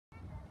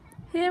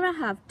Here I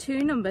have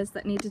two numbers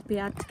that needed to be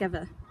added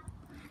together.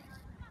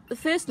 The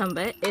first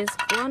number is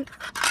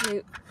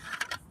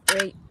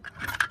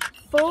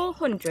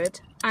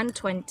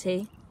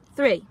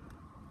 423.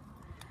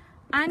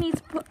 I need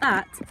to put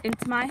that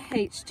into my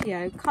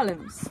HTO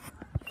columns.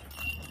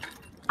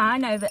 I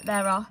know that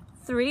there are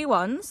 3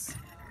 ones,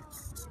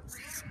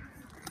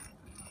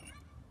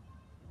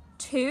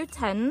 2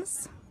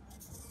 tens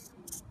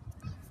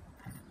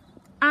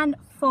and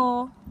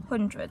 4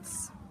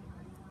 hundreds.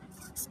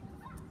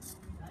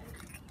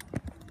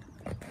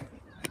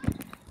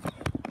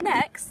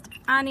 Next,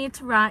 I need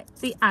to write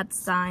the add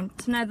sign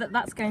to know that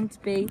that's going to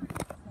be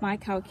my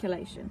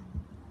calculation.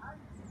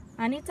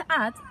 I need to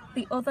add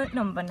the other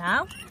number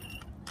now.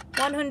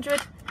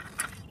 100,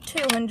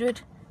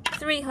 200,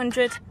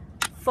 300,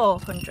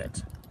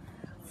 400.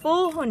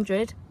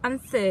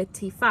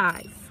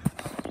 435.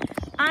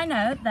 I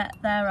know that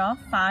there are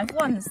 5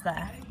 ones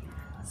there,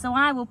 so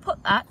I will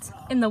put that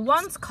in the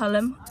ones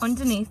column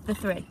underneath the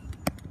 3.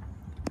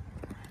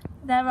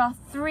 There are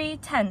 3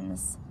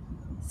 tens,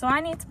 so I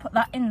need to put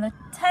that in the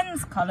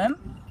tens column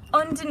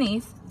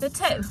underneath the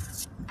 2.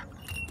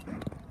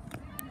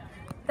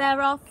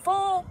 There are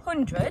 4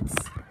 hundreds.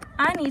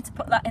 I need to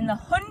put that in the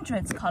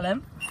hundreds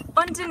column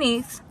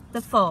underneath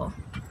the 4.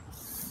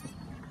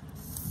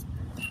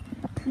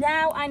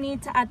 Now I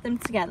need to add them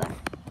together.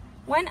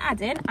 When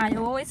adding, I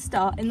always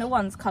start in the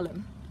ones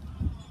column.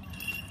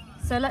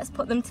 So let's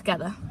put them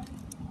together.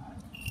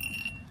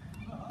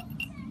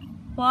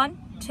 1,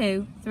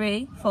 2,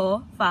 3,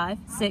 4, 5,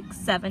 6,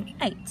 7,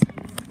 8.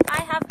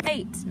 I have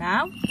 8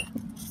 now,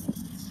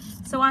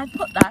 so I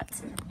put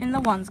that in the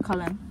ones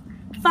column.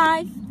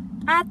 5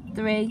 add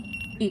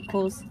 3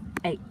 equals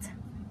 8.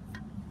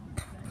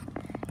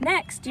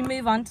 Next you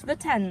move on to the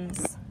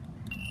tens.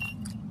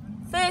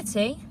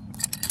 30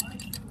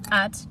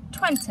 add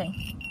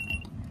 20.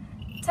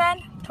 10,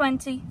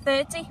 20,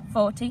 30,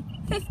 40,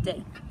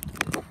 50.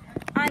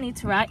 I need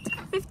to write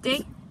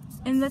 50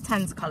 in the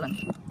tens column.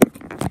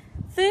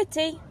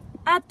 30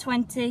 add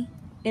 20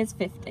 is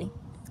 50.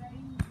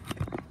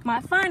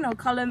 My final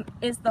column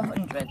is the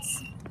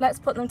hundreds. Let's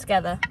put them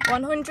together.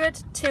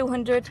 100,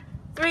 200,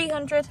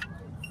 300,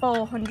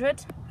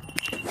 400,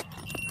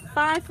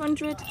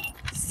 500,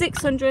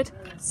 600,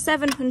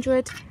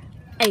 700,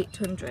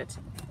 800.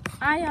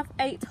 I have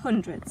 8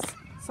 hundreds,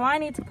 so I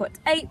need to put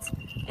 8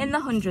 in the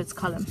hundreds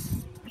column.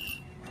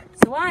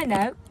 So I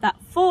know that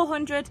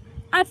 400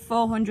 add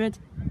 400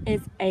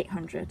 is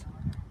 800,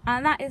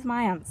 and that is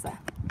my answer.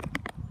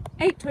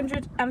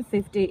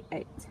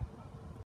 858.